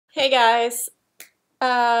Hey guys,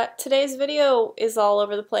 today's video is all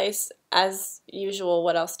over the place as usual.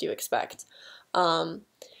 What else do you expect? Um,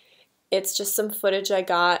 it's just some footage I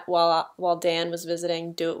got while Dan was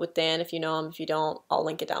visiting. Do it with Dan if you know him. If you don't, I'll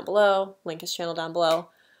link it down below. Link his channel down below.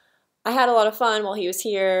 I had a lot of fun while he was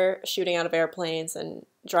here shooting out of airplanes and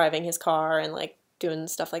driving his car and like doing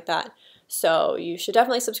stuff like that. So you should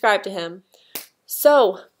definitely subscribe to him.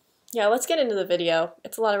 So yeah, let's get into the video.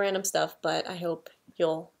 It's a lot of random stuff, but I hope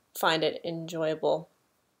you'll find it enjoyable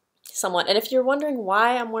somewhat. And if you're wondering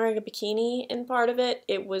why I'm wearing a bikini in part of it,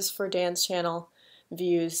 it was for Dan's channel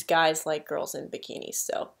views, guys like girls in bikinis.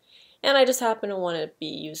 So, and I just happen to want to be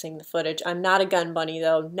using the footage. I'm not a gun bunny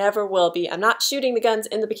though, never will be. I'm not shooting the guns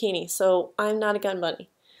in the bikini, so I'm not a gun bunny.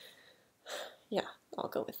 Yeah, I'll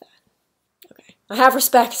go with that. Okay, I have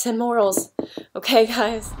respect and morals. Okay,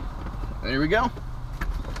 guys. There we go.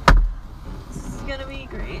 This is gonna be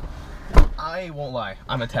great. I won't lie,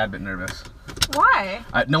 I'm a tad bit nervous. Why?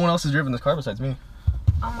 No one else has driven this car besides me.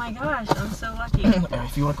 Oh my gosh, I'm so lucky.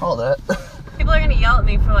 If you want to call it that. People are gonna yell at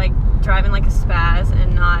me for like driving like a spaz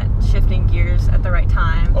and not shifting gears at the right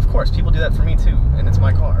time. Of course, people do that for me too, and it's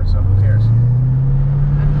my car, so who cares?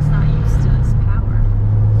 I'm just not used to this power.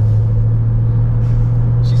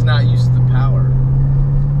 She's not used to the power.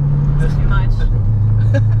 It's too much.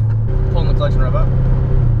 Pulling the clutch and rev up.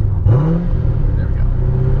 There we go.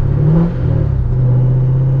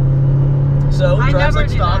 So, drives like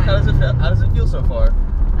stock. How does it feel? How does it feel so far?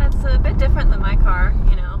 That's a bit different than my car,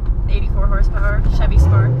 you know. 84 horsepower Chevy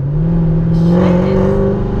Spark. Shit.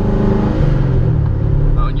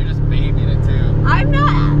 Oh, and you're just babying it too. I'm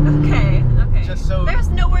not. Okay. Okay. Just so. There's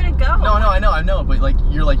nowhere to go. No, I know, but like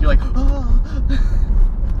you're like. Oh.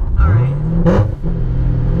 All right.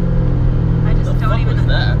 I just don't even. What was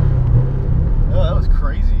that? Oh, that was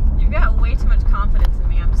crazy. You've got way too much confidence in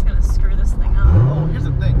me. I'm just gonna screw this thing up. Oh, here's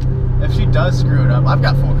the thing. If she does screw it up, I've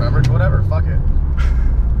got full coverage. Whatever. Fuck it.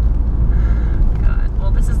 God.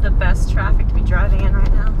 Well, this is the best traffic to be driving in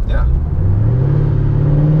right now. Yeah.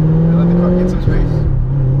 Let the car get some space.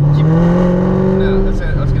 Keep. No, that's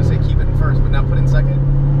it. I was gonna say keep it in first, but now put it in second.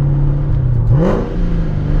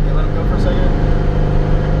 Okay, let him go for a second.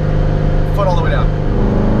 Foot all the way down.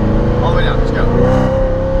 All the way down. Just go.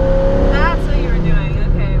 That's what you were doing.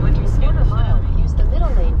 Okay, when you scan the mile, use the middle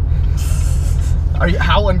lane. Are you?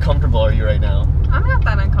 How uncomfortable are you right now? I'm not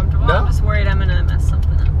that uncomfortable. No? I'm just worried I'm gonna mess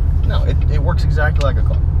something up. No, it works exactly like a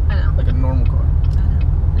car. I know. Like a normal car. I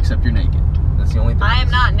know. Except you're naked. That's the only thing. I am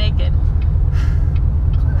not naked.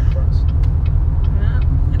 No,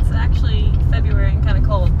 it's actually February and kind of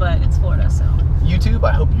cold, but it's Florida, so. YouTube,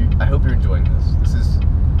 I hope you're enjoying this. This is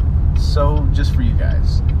so just for you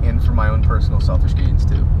guys and for my own personal selfish gains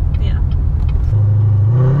too. Yeah.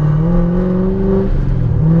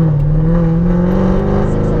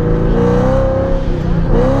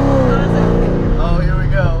 Oh, here we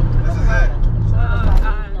go. This is it.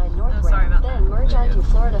 Oh, sorry about that. Then merge onto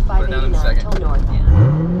Florida Put it down in a 589 second. till north. Yeah.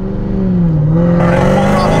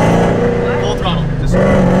 Full throttle. Just,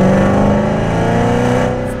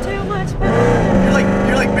 It's too much power.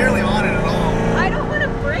 you're like barely on it at all. I don't want to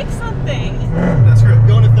break something. That's good.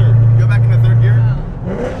 Go into third. Go back into third gear. Oh.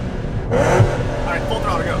 All right, full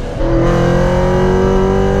throttle. Go.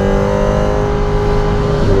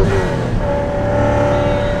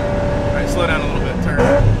 All right, slow down a little bit. Turn.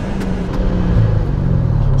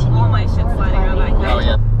 All my shit's sliding around back there. Oh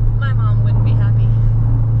yeah. My mom wouldn't be happy.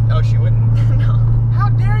 Oh, she wouldn't. No. How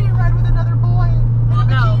dare you ride with another boy in Well, a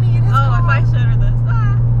no. bikini in his Oh, car? if I showed her this.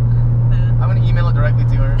 Ah. Nah. I'm gonna email it directly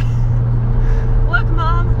to her. Look,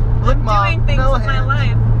 Mom. Look, I'm Mom, doing things no with my hands.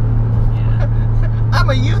 life. Yeah. I'm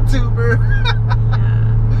a YouTuber.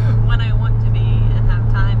 Yeah. When I want to be and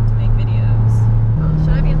have time to make videos. Oh,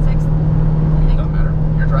 should I be in sixth? I think. Doesn't matter.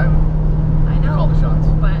 You're driving. I know. Call the shots.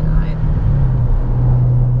 But I.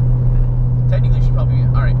 Technically, you should probably be.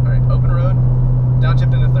 All right. Open road.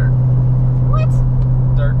 Downshift into third. What?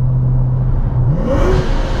 Third.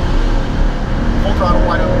 Full throttle,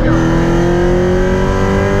 wide open, go.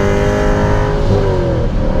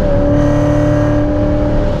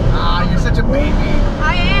 Ah, you're such a baby.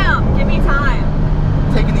 I am. Give me time.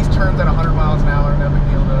 Taking these turns at 100 miles an hour, no big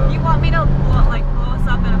deal though. You want me to blow us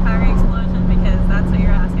up in a fiery explosion because that's what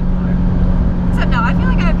you're asking for. Except no, I feel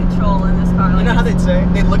like I have control in this car. You Like, know how they'd say?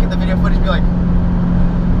 They'd look at the video footage and be like,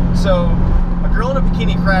 so, a girl in a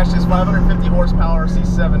bikini crashed his 550 horsepower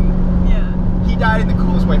C7. yeah. He died in the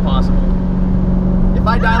coolest way possible. If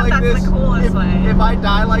I die like that's this, the coolest way. if I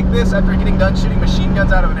die like this after getting done shooting machine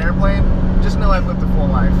guns out of an airplane, just know I've lived a full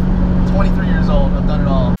life. 23 years old, I've done it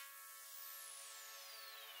all.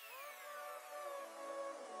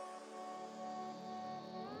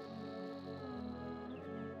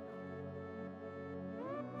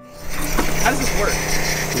 does this work?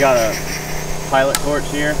 You got a pilot torch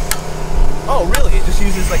here. Oh, really? It just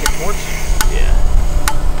uses like a torch? Yeah.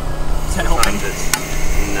 Is that open?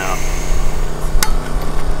 No.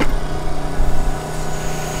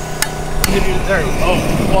 There. Oh,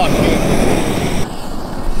 fuck me.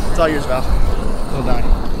 It's all yours, Val. Don't die.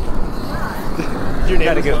 Your name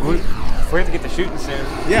Gotta go. We have to get to shooting soon.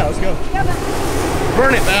 Yeah, let's go.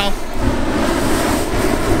 Burn it, Val.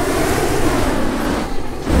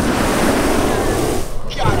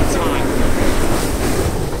 God, it's hot.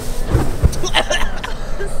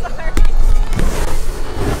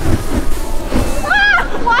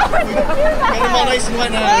 Why would you do that? Got them all nice and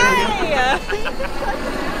wet now. There we go. Why?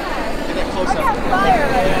 Get that close up. Fire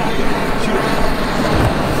right now. Shoot it.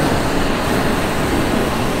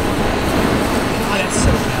 Oh, that's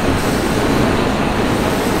so bad.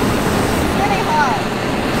 It's getting hot.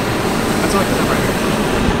 That's all I can do right here.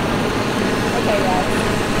 Okay, guys.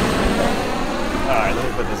 Alright, let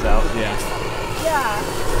me put this out. Yeah. Yeah.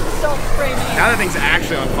 Just don't spray me. Now that thing's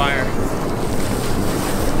actually on fire.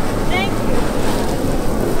 Thank you.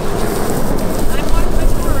 I'm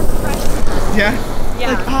much more refreshing. Yeah?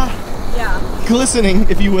 Yeah. Like, Yeah. glistening,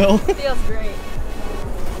 if you will. Feels great.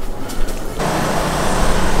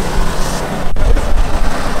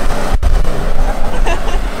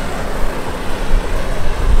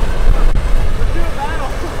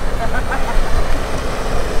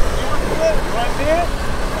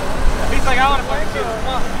 He's like, I want to play too.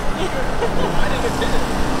 Come on.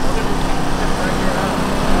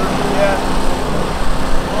 Yeah.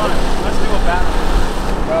 Come on, let's do a battle.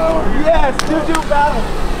 Yes, do battle.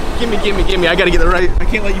 Give me. I gotta get it right. I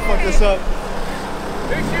can't let you fuck this up.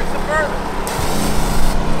 Who shoots the furthest?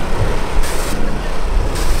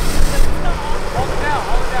 Hold it down,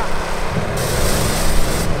 hold it down.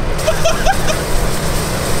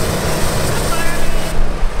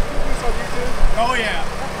 Oh yeah.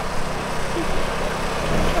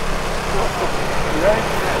 You ready?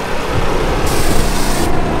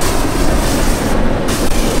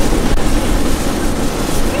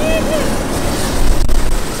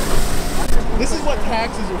 This is what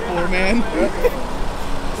taxes are for, man.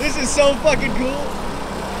 This is so fucking cool.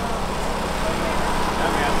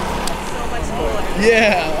 So much cooler.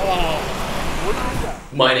 Yeah. Oh.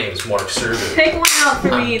 My name's Mark Serbu. Pick one out for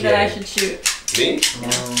me I'm that I gay. should shoot. Me?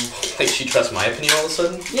 Like she trusts my opinion all of a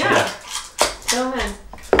sudden? Yeah. Go ahead.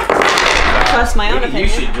 Trust my own You opinion.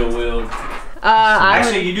 should dual wield. I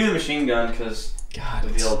Actually, would, you do the machine gun because God.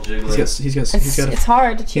 with the old jiggler. it's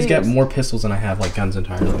hard to choose. He's got more pistols than I have, like guns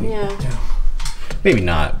entirely. Yeah. Maybe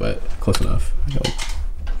not, but close enough.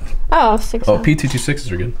 Oh, 6. Oh,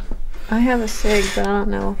 P226s are good. I have a SIG, but I don't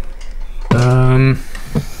know.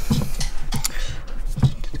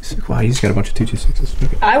 Wow, he's got a bunch of 226s.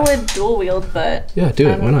 Okay. I would dual wield, but Yeah, do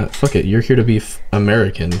it. Why not? Fuck it. You're here to be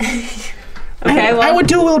American. okay. Well, I would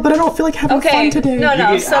dual wield, but I don't feel like having fun today.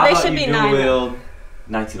 No. So How they about should you be dual 9. wield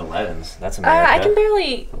 1911s. That's America. I can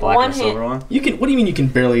barely The black one and silver hand. one. You can. What do you mean you can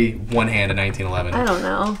barely one hand a 1911? I don't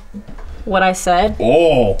know what I said.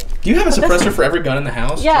 Oh, do you have a suppressor for every gun in the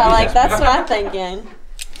house? Yeah, Jesus. like that's what I'm thinking.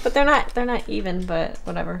 But they're not even. But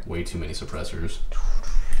whatever. Way too many suppressors.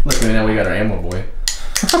 Look, man, now we got our ammo boy.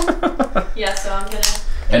 Yeah. So I'm gonna.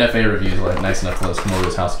 NFA reviews like nice enough to let us come over to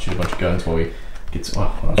his house and shoot a bunch of guns while we get some.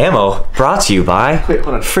 Oh, Ammo brought to you by wait,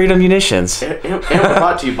 hold on. Freedom Munitions. Ammo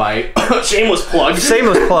brought to you by shameless plug.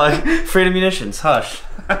 Shameless plug. Freedom Munitions. Hush.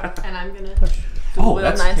 And I'm gonna. Oh, Wield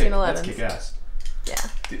that's 1911s. That's kick ass. Yeah.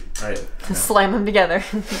 Dude, all right. Just slam them together.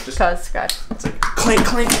 Cause scratch. It's like clink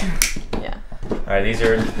clink. Yeah. All right,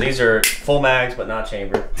 these are full mags but not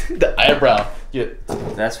chambered. The eyebrow. Yeah.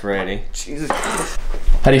 That's ready. Jesus.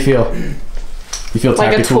 How do you feel? You feel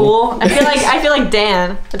Like a tactical? tool. I feel like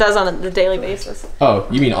Dan does on a daily basis. Oh,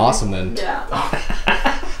 you mean awesome then? Yeah.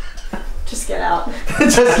 Just get out.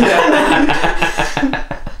 Just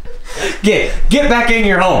Get back in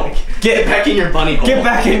your home. Get back in your bunny hole. Get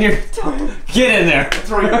back in your. Get in there.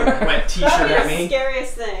 Throw your wet t-shirt That would at be the me.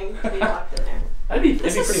 scariest thing to be locked in there.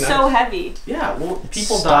 This This pretty is nice. so heavy. Yeah, well,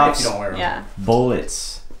 people die Stops. if you don't wear them. Yeah.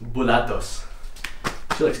 Bullets. Bulatos.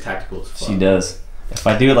 She likes tactical as fuck. She does. If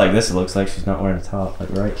I do it like this, it looks like she's not wearing a top. Like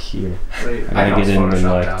right here. Wait, I gotta get in and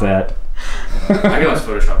like that. I can always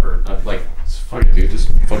Photoshop her. Like, fuck it, dude. Just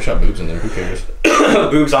Photoshop boobs in there. Who cares?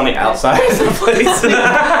 Boobs on the outside of the place.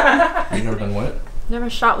 You never done what? Never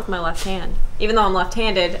shot with my left hand. Even though I'm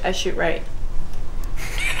left-handed, I shoot right.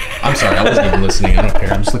 I'm sorry, I wasn't even listening. I don't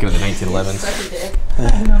care. I'm just looking at the 1911s. Such a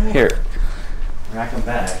dick. Here. Rack them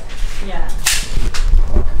back. Yeah.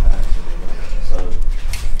 So,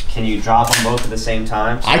 Can you drop them both at the same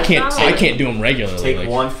time? I can't do them regularly. Take like,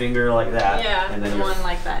 one finger like that. Yeah, and then one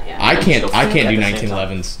like that. Yeah. I can't do at the same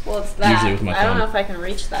 1911s. Well, it's that. Usually with my I don't thumb. know if I can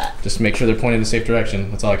reach that. Just make sure they're pointing in the safe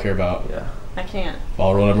direction. That's all I care about. Yeah. I can't.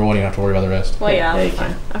 Follow rule number 1. You don't have to worry about the rest. Well, yeah, Yeah, I'll you be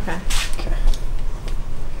fine. Okay.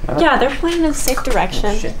 Okay. Yeah, they're pointing in a safe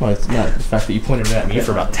direction. Well, it's not the fact that you pointed it at me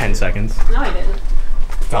for about 10 seconds. No, I didn't.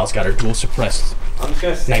 Val's got her dual suppressed. I'm just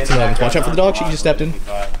gonna stand 1911s. back Watch out for the dog shit you on just stepped in.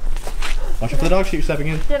 Watch out for the dog shit you're stepping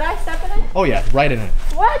in. Did I step in it? Oh yeah, right in it.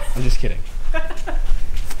 What? I'm just kidding.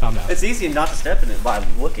 Calm down. It's easy not to step in it by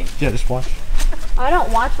looking. Yeah, just watch. I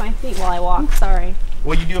don't watch my feet while I walk. Sorry.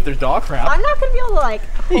 What you do if there's dog crap? I'm not gonna be able to like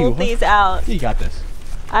you hold are. these out. You got this.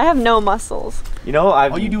 I have no muscles. You know,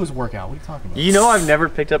 All you do is work out. What are you talking about? You know, I've never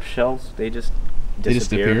picked up shells. They just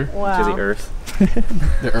disappear Wow. to the earth.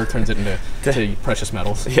 The earth turns it into precious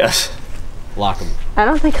metals. Yes. Lock them. I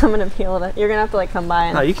don't think I'm gonna be able to. You're gonna have to like come by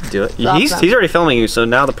and. No, you can do it. Drop He's them. already filming you, so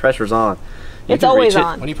now the pressure's on. You It's can always reach it.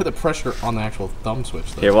 on. When you put the pressure on the actual thumb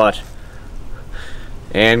switch, though. Here, watch.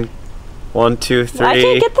 And 1, 2, 3. I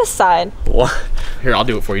can't get this side. 1, Here, I'll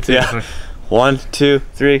do it for you too. Yeah. 1, 2,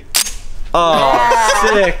 3. Oh,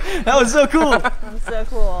 sick! That was so cool. That's so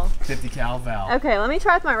cool. 50 cal Val. Okay, let me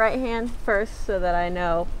try with my right hand first, so that I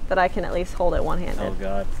know that I can at least hold it one-handed. Oh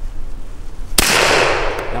God.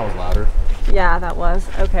 That was louder. Yeah, that was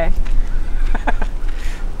okay.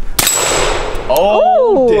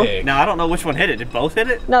 Oh, Ooh. dig. Now I don't know which one hit it. Did both hit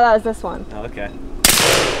it? No, that was this one. Oh, okay.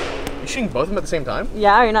 You shooting both of them at the same time?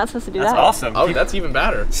 Yeah, you're not supposed to do That's that. awesome. Oh, that's even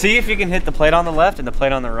better. See if you can hit the plate on the left and the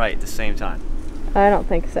plate on the right at the same time. I don't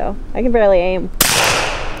think so. I can barely aim.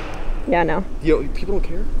 Yeah, no. Yo, people don't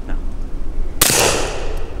care? No.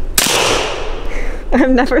 I've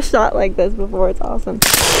never shot like this before. It's awesome.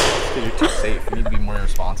 Because you're too safe. You need to be more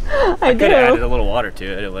responsible. I Could have added do. a little water to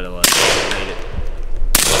it. It would have made it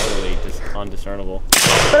totally just undiscernible.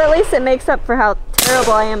 But at least it makes up for how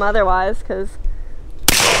terrible I am otherwise, because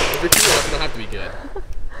If you're too rough, you don't have to be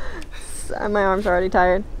good. my arms are already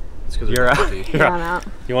tired. It's because You're out. Yeah, I'm out.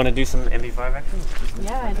 You want to do some MP5 action?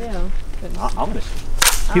 Yeah, I do. I'm gonna shoot.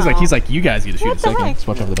 He's like, you guys get to shoot What a the second. heck? Just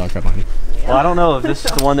watch out for the dog crap behind you. Well, I don't know if this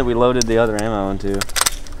is the one that we loaded the other ammo into.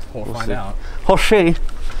 We'll find see. out. Oh, shit.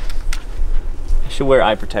 I should wear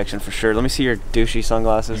eye protection for sure. Let me see your douchey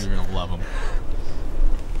sunglasses. You're gonna love them.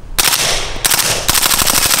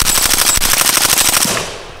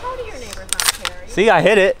 How do your neighbors not care? See, I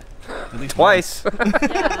hit it twice.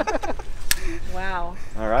 Yeah. Wow.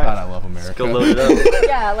 All God, right. I love America. Go load it up.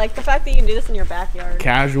 Yeah, like the fact that you can do this in your backyard.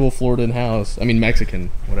 Casual Floridan house. I mean, Mexican,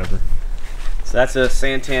 whatever. So that's a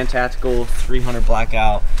Santan Tactical 300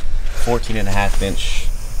 Blackout, 14.5 inch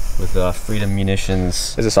with Freedom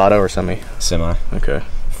Munitions Is this auto or semi? semi. Okay.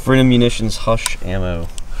 Freedom Munitions Hush ammo.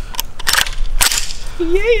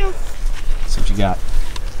 Yeah. That's what you got.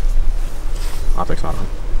 Optics on them.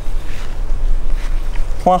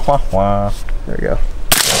 Wah, wah, wah. There we go.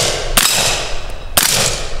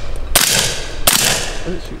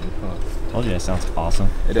 What is it shooting? Oh. Told you that sounds awesome.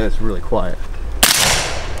 It is really quiet.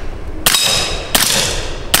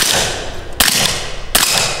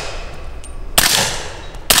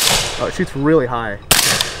 Oh, it shoots really high.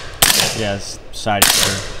 Yeah, it's sighted for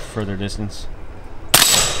further distance.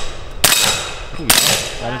 Ooh,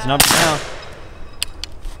 that is number down.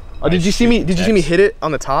 Oh, did you see me? Did you see me hit it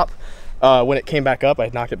on the top? When it came back up, I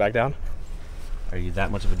knocked it back down. Are you that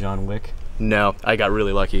much of a John Wick? No, I got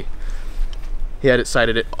really lucky. He had it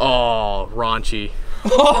sighted it. Oh, raunchy.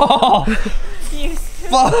 Oh,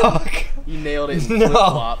 fuck! You nailed it in No.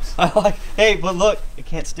 flip-flops. I like. Hey, but look, it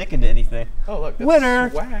can't stick into anything. Oh, look. That's Winner.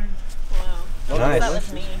 swag. Wow. Nice. That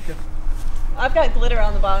was me. I've got glitter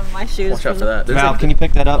on the bottom of my shoes. Watch out for that. There's Val, like- can you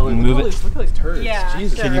pick that up Oh, and move look it? at all these turds. Yeah,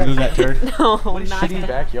 Jesus. sure. Can you move that turd? No, What a not shitty gonna.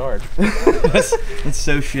 backyard. It's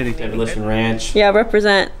so shitty. Evolution Ranch. Yeah,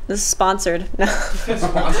 represent. This is sponsored. No.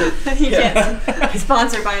 Sponsored. You can't.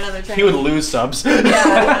 Sponsored by another channel. He would lose subs.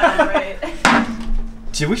 Yeah, right.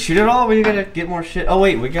 Did we shoot it all? We gotta get more shit. Oh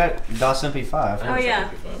wait, we got DOS MP5. Oh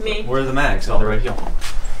yeah, me. Where are the mags? Oh, they're right here.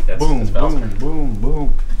 That's, Boom, that's Val's. boom, boom,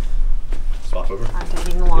 boom. Swap over. I'm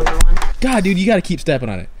taking the longer one. God, dude, you gotta keep stepping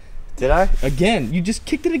on it. Did I? Again, you just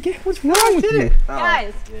kicked it again. What's wrong with you? Oh,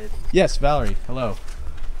 Guys, good. Yes, Valerie. Hello.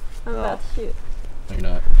 I'm about to shoot. No, you're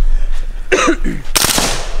not.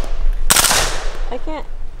 I can't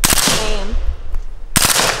aim.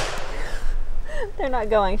 They're not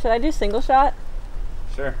going. Should I do single shot?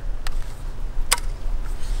 Sure.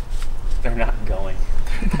 They're not going.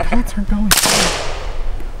 The bullets aren't going.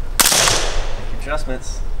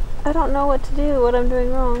 Adjustments. I don't know what to do. What I'm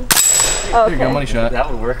doing wrong. There you go, Okay. money shot.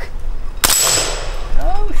 That would work.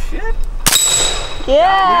 Oh shit.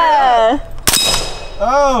 Yeah.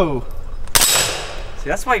 Oh! See,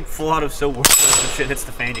 that's why full auto's so worthless. When shit hits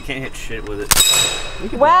the fan, you can't hit shit with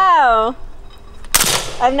it. Wow!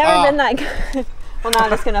 I've never been that good. Well, now I'm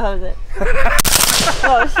just gonna hose it.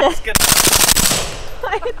 Oh shit!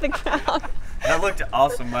 I hit the ground. That looked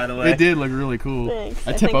awesome, by the way. It did look really cool. Thanks.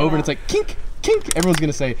 I tip over and it's like kink, kink. Everyone's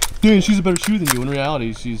gonna say, "Dude, she's a better shoe than you." In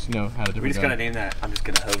reality, she's had a different. We just gotta name that. I'm just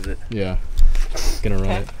gonna hose it. Yeah. Gonna run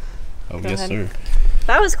it. Oh Go yes, ahead. sir.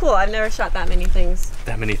 That was cool. I've never shot that many things.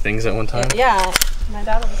 That many things at one time. Yeah, my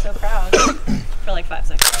dad will be so proud. For like 5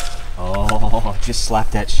 seconds. Oh, just slap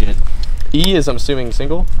that shit. E is, I'm assuming,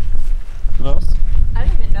 single. Who else? I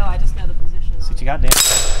don't even know. I just know the position. See what you got, Dan?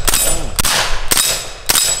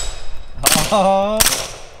 Oh.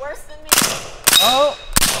 Worse than me. Oh.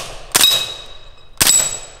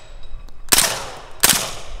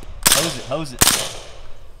 Hose it, hose it.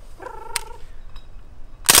 Yeah,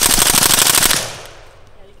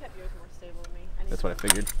 you kept yours more stable than me. That's what I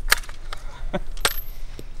figured. Did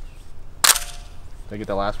I get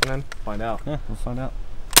that last one in? Find out. Yeah, we'll find out.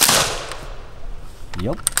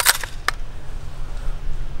 Yep.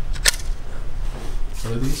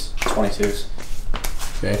 What are these? 22s.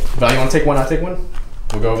 Okay. Val, you want to take one? I'll take one.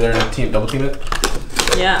 We'll go over there and double team it.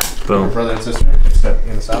 Yeah. Boom. Brother and sister, except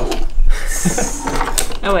in the south.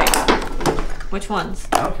 Oh wait. Which ones?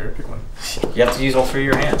 I don't care. Pick one. You have to use all 3 of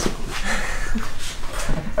your hands.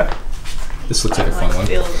 This looks like a fun one.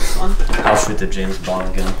 Feel this one. I'll shoot the James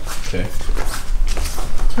Bond gun. Okay.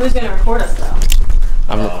 Who's gonna record us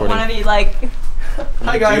though? I'm recording. One of you like.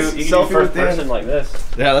 Hi guys. You can Selfie do first with Dan. person like this.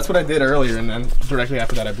 Yeah, that's what I did earlier, and then directly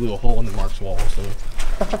after that, I blew a hole in the Mark's wall. So.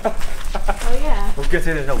 Oh yeah. Well, good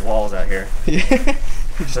thing there's no walls out here. Yeah.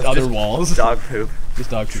 Just other walls. Dog poop.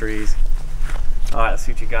 Just dog poop. Trees. Alright, let's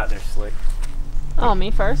see what you got there, Slick. Oh,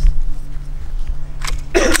 me first.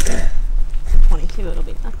 22. It'll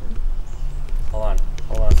be nothing. Hold on,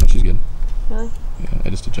 hold on. She's good. Really? Yeah, I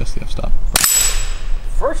just adjust the f-stop.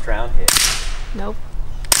 First round hit. Nope.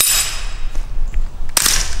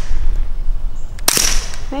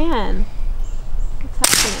 Man, what's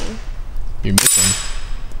happening? You're missing.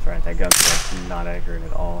 That's right, that gun's like not accurate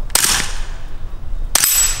at all.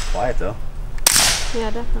 Quiet though. Yeah,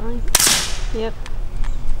 definitely. Yep.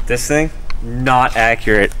 This thing, not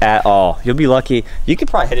accurate at all. You'll be lucky. You could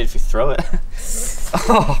probably hit it if you throw it.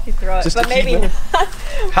 Oh, You throw it, just but to maybe keep not.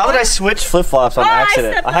 how did I switch flip-flops on Oh, I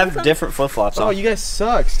accident? stepped I on have some- different flip-flops on. Oh, you guys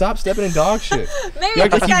suck. Stop stepping in dog shit. Maybe You I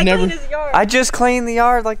act just like got you've never- clean his yard. I just cleaned the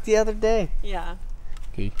yard like the other day. Yeah.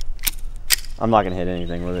 Okay. I'm not gonna hit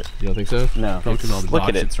anything with it. You don't think so? No. Probably because all the Look dog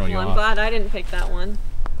at it. shit's throwing you Well, I'm off. glad I didn't pick that one.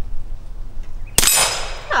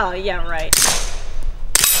 Oh, yeah, right.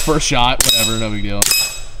 First shot, whatever, no big deal.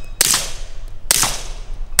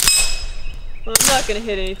 Well, I'm not gonna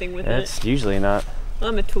hit anything with It's usually not. it.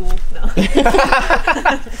 I'm a tool. No.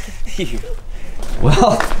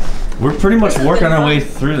 Well, we're pretty much working our way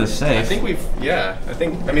through the I safe. think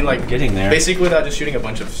I mean, like, Getting there. basically without just shooting a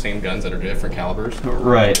bunch of same guns that are different calibers.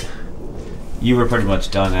 Right. You were pretty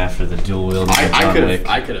much done after the dual wielding.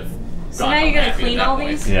 I could have. So now you're gonna clean all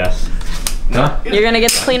these? Yes. No. You're gonna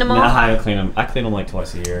get to clean them all? No, I clean them. I clean them like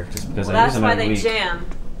twice a year, just because Well, I use that's them why every they week. jam.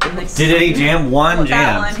 Did any jam? One Well,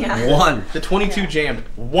 jam. that one, yeah. One. The 22 jammed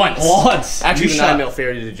once. Once. Actually, You the shot- 9mm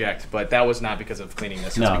failed to eject, but that was not because of cleaning this.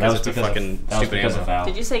 It's No, that because was of the because fucking of, that was stupid because ammo. of Val.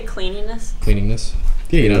 Did you say cleaniness? Cleaningness?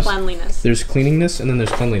 Yeah, you know. Cleanliness. There's cleaningness and then there's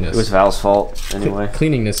cleanliness. It was Val's fault anyway.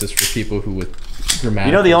 Cleaningness is for people who with grammatical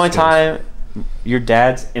You know the only skills. time your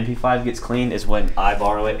dad's MP5 gets cleaned is when I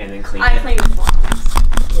borrow it and then clean I it cleaned it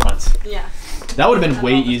once. once. Yeah. That would have been That's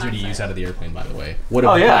way all the easier to time use set. out of the airplane, by the way.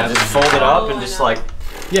 Oh yeah, just fold it up Oh, and I just know. like.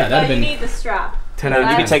 Yeah, that'd But have you been need the strap. 10 out of You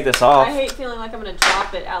 10. can take this I off. hate feeling like I'm gonna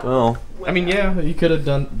drop it out. Oh. the I mean, window. yeah, you could have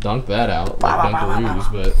dunked that out, like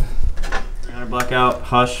Dunkaroos, but Our blackout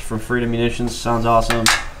Hush from Freedom Munitions sounds awesome.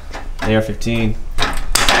 AR-15.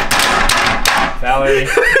 Valerie,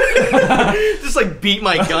 just like beat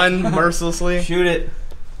my gun mercilessly. shoot it.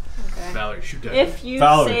 Okay. Valerie, shoot that. If you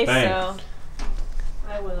Valerie, say bang. so,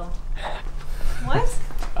 I will. What?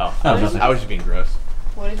 Oh, That was nothing. I was just being gross.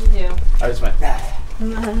 What did you do? I just went.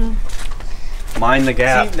 Mind the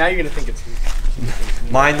gap. See, now you're gonna think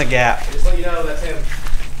it's. Mind the gap. Just let you know that's him.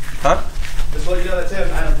 Huh? Just let you know that's him,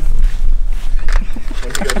 Adam. When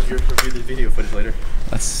you go review the video footage later.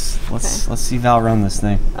 Let's see Val run this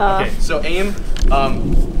thing. Okay, so aim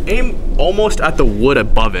almost at the wood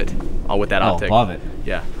above it. With that Oh, optic. above it.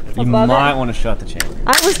 Yeah. You Above it? might want to shut the chamber.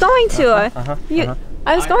 I was going to.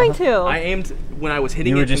 I was going to. I aimed when I was hitting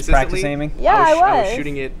You were it just consistently. practice aiming? Yeah, I I was was.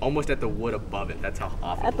 shooting it almost at the wood above it. That's how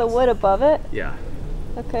off it At the was. wood above it? Yeah.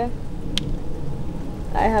 Okay.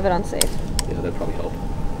 I have it on safe. Yeah, that'd probably help.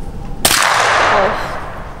 Oh.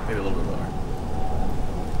 Maybe a little bit lower.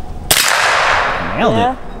 Nailed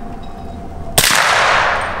it.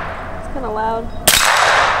 It's kind of loud.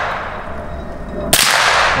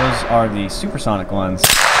 Those are the supersonic ones.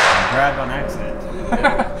 I grabbed on accident.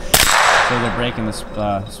 So they're breaking the speed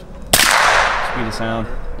of sound.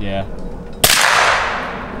 Yeah.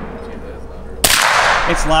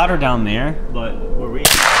 It's louder down there, but where we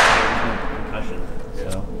there's no concussion.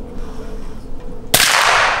 So.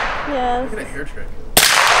 Yeah. Look at that hair trick.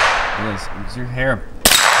 It is your hair a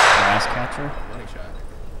grass catcher? Money shot.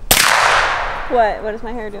 What? What is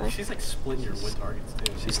my hair doing? She's like splitting your wood targets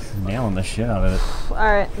too. She's nailing the shit out of it. All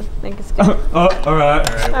right. I think it's good. Alright. Alright.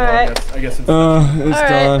 All right. I guess it's It's All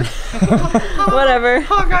done. Whatever.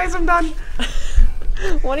 Oh, guys, I'm done.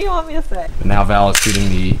 What do you want me to say? Now Val is shooting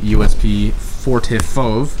the USP Fortive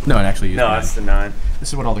Fauve. No, it actually No, it's the 9. This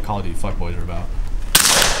is what all the Call of Duty fuckboys are about.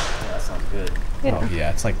 Yeah, that sounds good. Yeah. Oh yeah,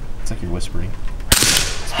 it's like you're whispering.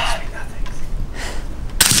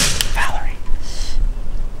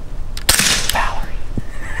 Valerie.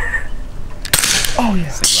 Oh yeah.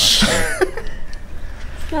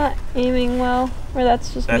 It's not aiming well, or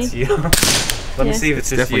that's just That's me. you. Let me see if it's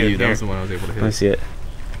just Definitely you. That Here. was the one I was able to hit. Let me see it.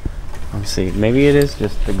 Let me see. Maybe it is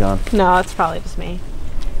just the gun. No, it's probably just me.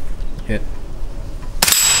 Hit.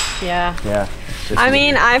 Yeah. Yeah. it's just I you.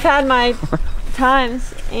 mean, I've had my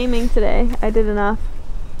times aiming today. I did enough.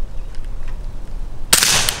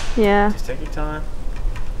 Yeah. Just take your time.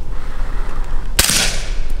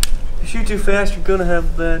 If you shoot too fast, you're gonna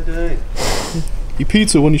have a bad day. You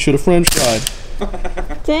pizza when you should have French fried.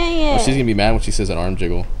 Dang it. Oh, she's gonna be mad when she says an arm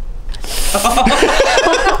jiggle. I'm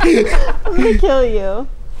gonna kill you.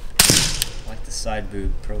 Like the side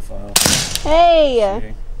boob profile. Hey!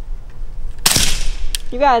 Shooting.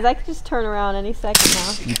 You guys, I could just turn around any second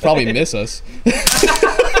now. You'd probably miss us.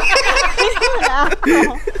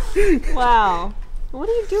 Wow. What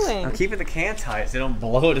are you doing? I'm keeping the can tight so they don't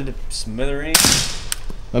blow it into smithereens.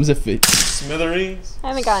 I'm Ziffy. Smithereens? I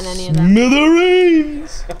haven't gotten any of them.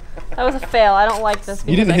 Smithereens! That was a fail. I don't like this because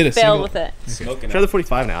You didn't hit I a failed single- with it. Smoking Try it. the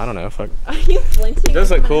 45 now. I don't know. Fuck. Are you flinching? It does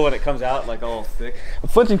look cool when it comes out like all thick. I'm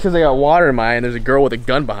flinching because I got water in my eye and there's a girl with a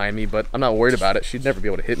gun behind me, but I'm not worried about it. She'd never be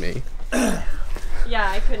able to hit me. Yeah,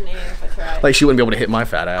 I couldn't aim if I tried. Like she wouldn't be able to hit my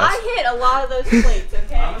fat ass. I hit a lot of those plates,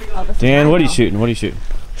 okay? Dan, what are you shooting? What are you shooting?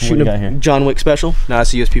 What do you got here? John Wick special. No,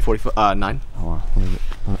 it's a USP 9. Hold on. Let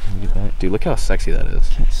me get that. Dude, look how sexy that is.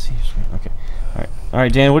 Can't see your screen. Okay. All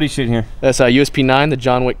right, Dan, what are you shooting here? That's USP 9, the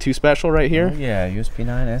John Wick 2 special right Oh, here. yeah, USB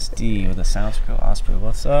 9 SD with a Soundscope Osprey.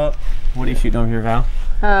 What's up? What are you shooting over here, Val?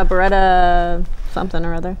 Beretta something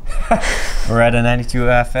or other. Beretta 92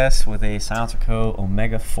 FS with a Soundscope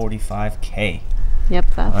Omega 45K. Yep,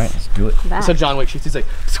 that's All right, let's do it. that. So John Wick shoots. He's like,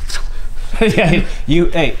 Yeah,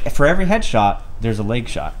 hey, for every headshot, there's a leg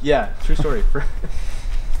shot. yeah, true story. Hey,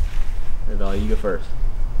 Val, you go first.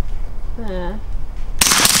 Yeah.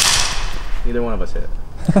 Neither one of us hit.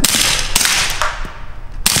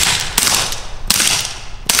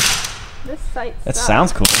 This site That sucks.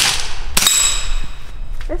 sounds cool.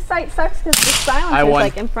 This site sucks because the silencer's I won.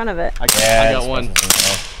 like in front of it. I Yeah, got one. Whoa.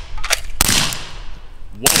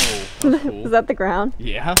 That was cool. Is that the ground?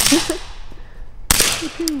 Yeah.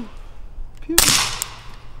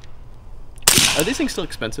 Are these things still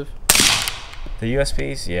expensive? The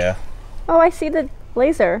USPs, yeah. Oh, I see the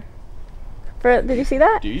laser. Did you see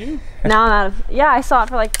that? Do you? Now I'm out of. Yeah, I saw it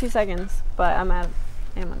for like 2 seconds, but I'm out of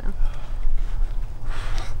ammo now.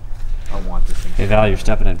 I want this thing. Hey, Val, you're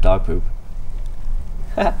stepping in dog poop.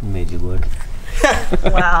 Made you look.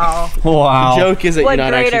 Wow. Wow. The joke is that What you're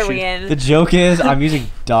not grade actually are we shooting. in? The joke is I'm using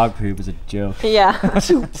dog poop as a joke. Yeah.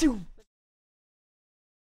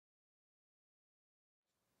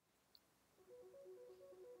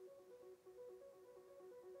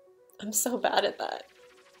 I'm so bad at that.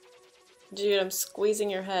 Dude, I'm squeezing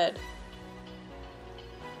your head.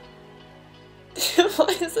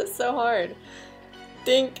 Why is this so hard?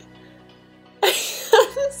 Dink. I'm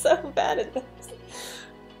so bad at this.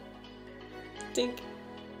 Dink.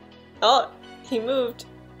 Oh, he moved.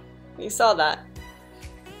 You saw that.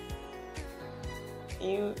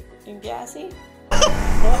 You gassy?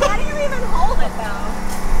 How do you even hold it though?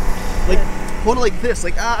 Like, hold it like this,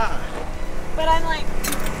 like ah. But I'm like,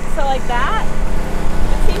 so like that?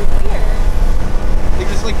 It seems weird. Like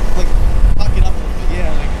just like lock it up a little bit. Yeah,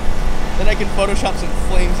 like then I can Photoshop some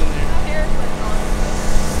flames in there. My hair's like on.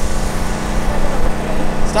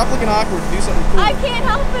 Stop looking awkward. Do something cool. I can't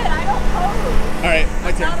help it. I don't pose. All right, my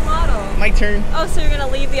I'm not a turn. model. My turn. Oh, so you're gonna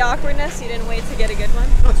leave the awkwardness? You didn't wait to get a good one?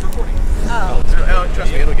 No, it's recording. Oh. Oh,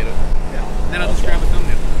 trust me, it'll get it. Yeah. Then I'll just grab a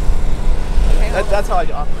thumbnail. Okay, That's how I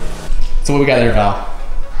do awkward. So what we got there, Val?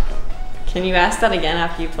 Can you ask that again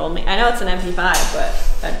after you've told me? I know it's an MP5, but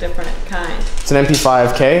a different kind. It's an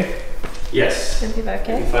MP5K. Yes.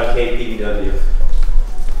 MP5K? 5K PDW.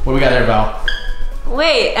 What do we got there, Val?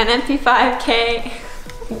 Wait, an MP5K.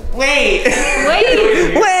 Wait!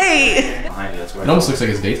 Wait! Behind you, that's where It almost looks like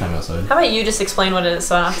it's daytime outside. How about you just explain what it is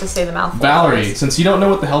so I don't have to say the mouthful? Valerie, since you don't know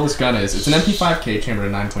what the hell this gun is, it's an MP5K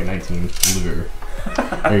chambered at 9.19 Luger.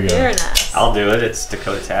 There you go. You're an ass. I'll do it. It's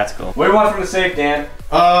Dakota Tactical. What do you want from the safe, Dan?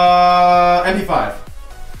 MP5. I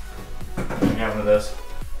got one of those.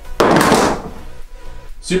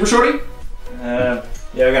 Super shorty? Yeah,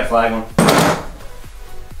 we got a flag one.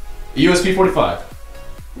 USP 45.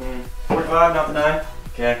 45, not the 9.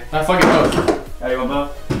 Okay. I fucking both. Oh, you want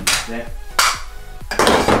both? Yeah.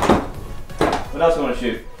 What else you want to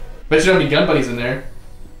shoot? Bet you don't have any gun buddies in there.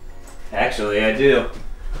 Actually, I do.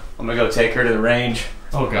 I'm gonna go take her to the range.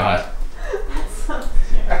 Oh god.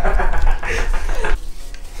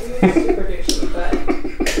 Super douchey, but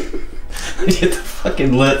Get the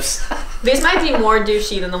fucking lips. these might be more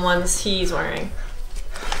douchey than the ones he's wearing.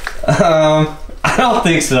 I don't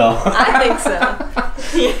think so. I think so.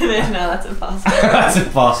 Yeah, no, that's impossible. That's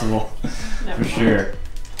impossible. Never For sure.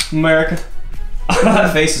 America.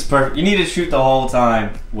 That face is perfect. You need to shoot the whole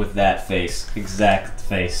time with that face. Exact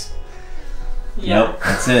face. Yeah. Yep,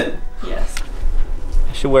 that's it. Yes.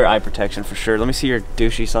 I should wear eye protection for sure. Let me see your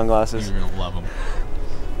douchey sunglasses. You're gonna love them.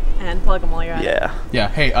 And plug them while you're at it. Yeah. Yeah,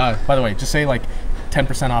 hey, by the way, just say like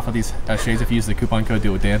 10% off of these shades if you use the coupon code Do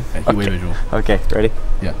It with Dan at Heatwave Visual. Okay, ready?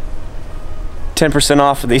 Yeah. 10%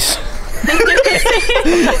 off of these. So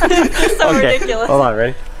Okay, ridiculous. hold on,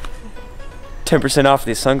 ready? 10% off of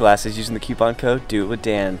these sunglasses using the coupon code Do It with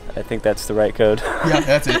Dan. I think that's the right code. Yeah,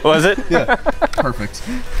 that's it. Was it? Yeah, perfect.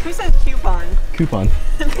 Who said coupon? Coupon.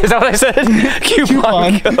 Is that what I said?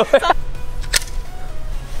 Coupon code.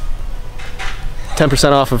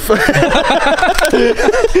 10% off of.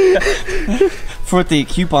 For the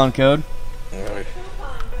coupon code,